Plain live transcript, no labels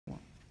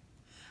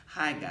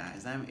Hi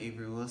guys, I'm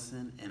Avery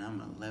Wilson and I'm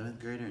an 11th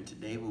grader, and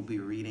today we'll be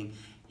reading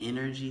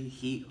Energy,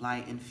 Heat,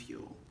 Light, and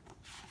Fuel.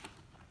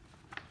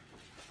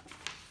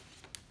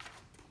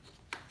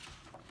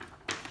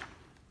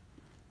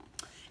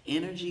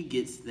 Energy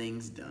gets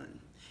things done.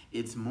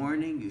 It's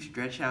morning, you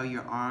stretch out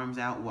your arms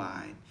out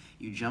wide.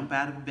 You jump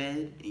out of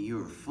bed and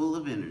you are full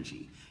of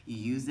energy. You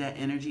use that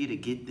energy to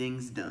get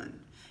things done.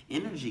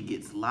 Energy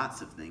gets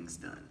lots of things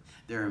done.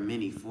 There are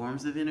many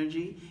forms of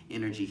energy.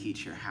 Energy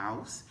heats your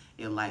house.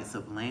 It lights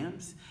up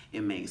lamps.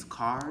 It makes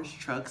cars,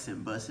 trucks,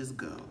 and buses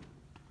go.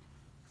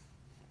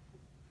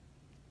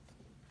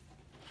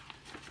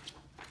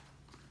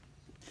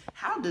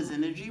 How does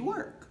energy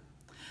work?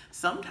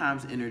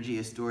 Sometimes energy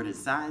is stored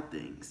inside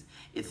things.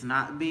 It's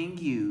not being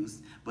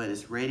used, but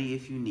it's ready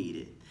if you need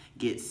it.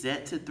 Get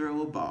set to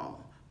throw a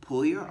ball.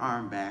 Pull your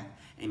arm back,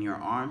 and your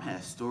arm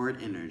has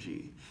stored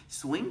energy.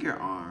 Swing your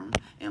arm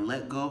and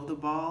let go of the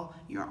ball.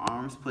 Your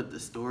arms put the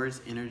stored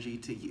energy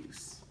to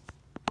use.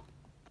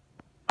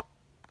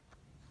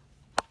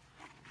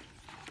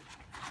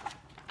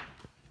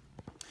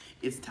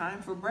 It's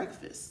time for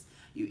breakfast.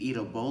 You eat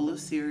a bowl of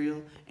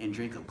cereal and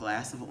drink a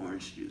glass of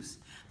orange juice.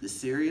 The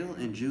cereal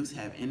and juice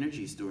have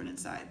energy stored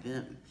inside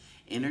them.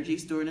 Energy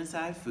stored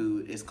inside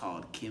food is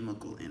called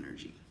chemical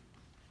energy.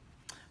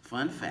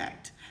 Fun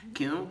fact,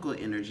 chemical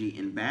energy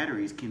in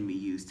batteries can be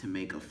used to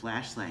make a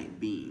flashlight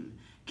beam.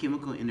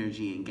 Chemical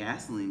energy in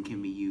gasoline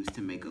can be used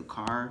to make a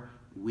car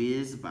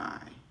whiz by.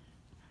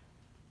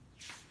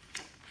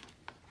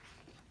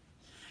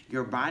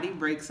 Your body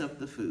breaks up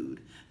the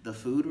food. The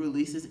food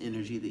releases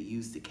energy that you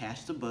use to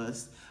catch the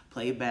bus,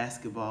 play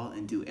basketball,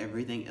 and do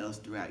everything else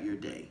throughout your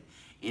day.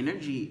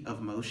 Energy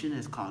of motion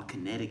is called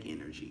kinetic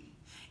energy.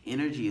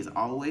 Energy is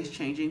always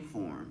changing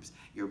forms.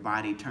 Your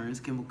body turns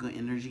chemical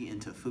energy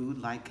into food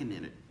like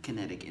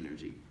kinetic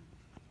energy.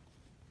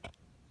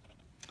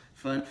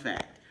 Fun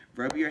fact,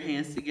 rub your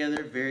hands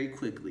together very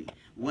quickly.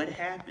 What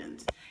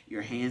happens?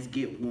 Your hands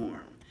get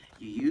warm.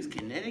 You use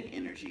kinetic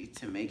energy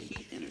to make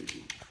heat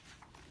energy.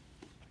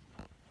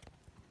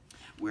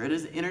 Where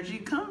does energy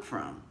come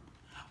from?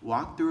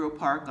 Walk through a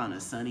park on a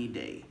sunny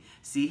day.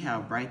 See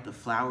how bright the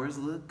flowers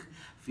look.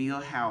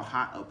 Feel how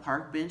hot a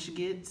park bench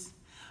gets.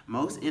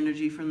 Most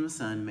energy from the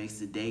sun makes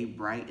the day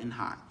bright and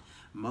hot.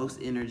 Most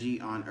energy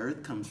on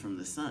Earth comes from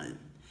the sun.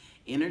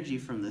 Energy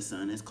from the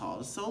sun is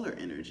called solar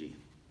energy.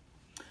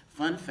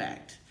 Fun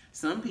fact,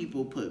 some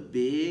people put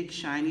big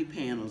shiny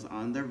panels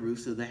on the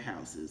roofs of their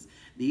houses.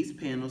 These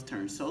panels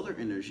turn solar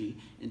energy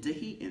into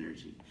heat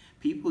energy.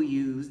 People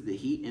use the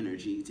heat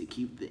energy to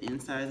keep the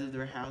insides of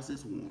their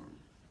houses warm.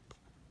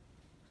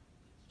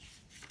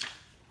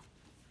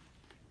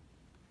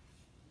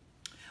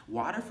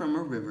 Water from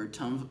a river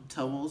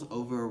tumbles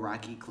over a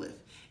rocky cliff.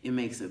 It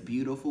makes a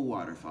beautiful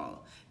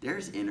waterfall.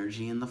 There's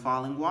energy in the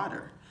falling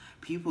water.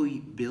 People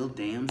build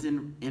dams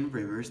and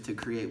rivers to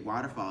create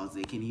waterfalls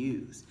they can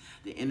use.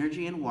 The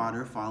energy in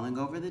water falling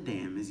over the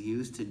dam is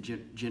used to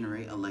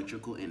generate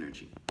electrical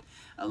energy.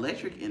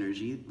 Electric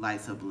energy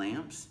lights up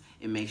lamps.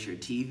 It makes your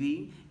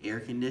TV,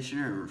 air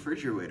conditioner, and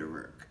refrigerator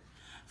work.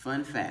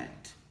 Fun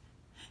fact,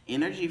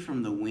 energy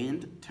from the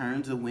wind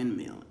turns a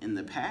windmill. In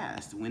the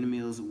past,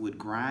 windmills would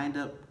grind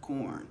up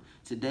corn.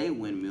 Today,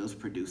 windmills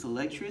produce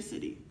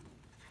electricity.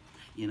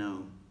 You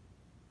know,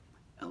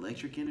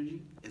 electric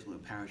energy is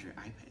what powers your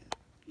iPad.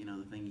 You know,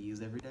 the thing you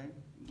use every day?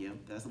 Yep,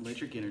 that's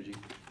electric energy.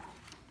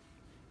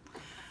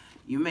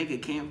 You make a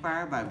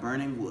campfire by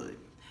burning wood.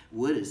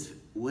 Wood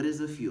is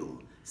a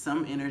fuel.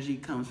 Some energy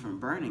comes from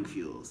burning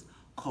fuels.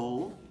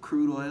 Coal,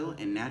 crude oil,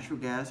 and natural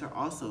gas are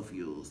also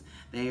fuels.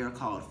 They are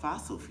called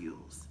fossil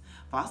fuels.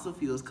 Fossil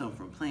fuels come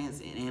from plants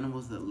and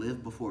animals that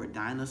lived before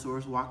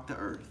dinosaurs walked the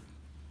earth.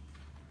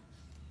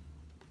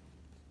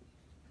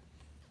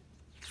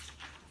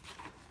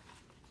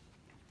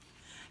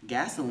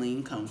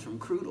 Gasoline comes from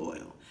crude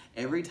oil.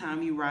 Every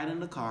time you ride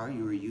in a car,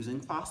 you are using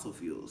fossil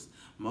fuels.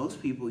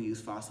 Most people use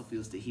fossil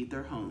fuels to heat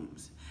their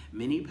homes.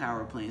 Many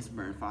power plants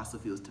burn fossil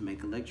fuels to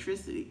make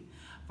electricity.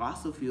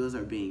 Fossil fuels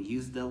are being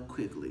used up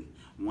quickly.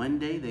 One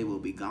day they will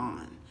be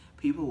gone.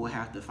 People will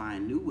have to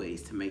find new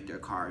ways to make their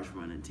cars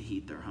run and to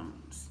heat their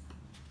homes.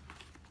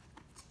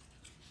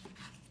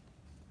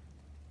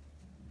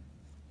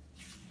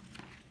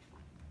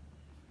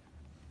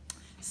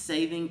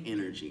 Saving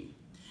energy.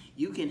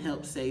 You can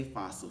help save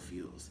fossil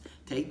fuels.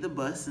 Take the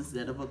bus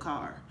instead of a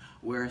car.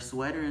 Wear a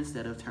sweater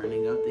instead of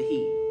turning up the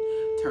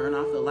heat. Turn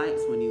off the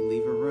lights when you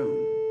leave a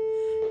room.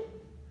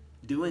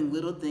 Doing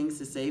little things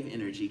to save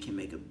energy can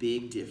make a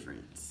big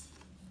difference.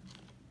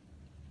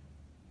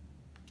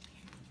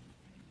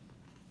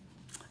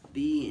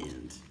 The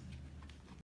end.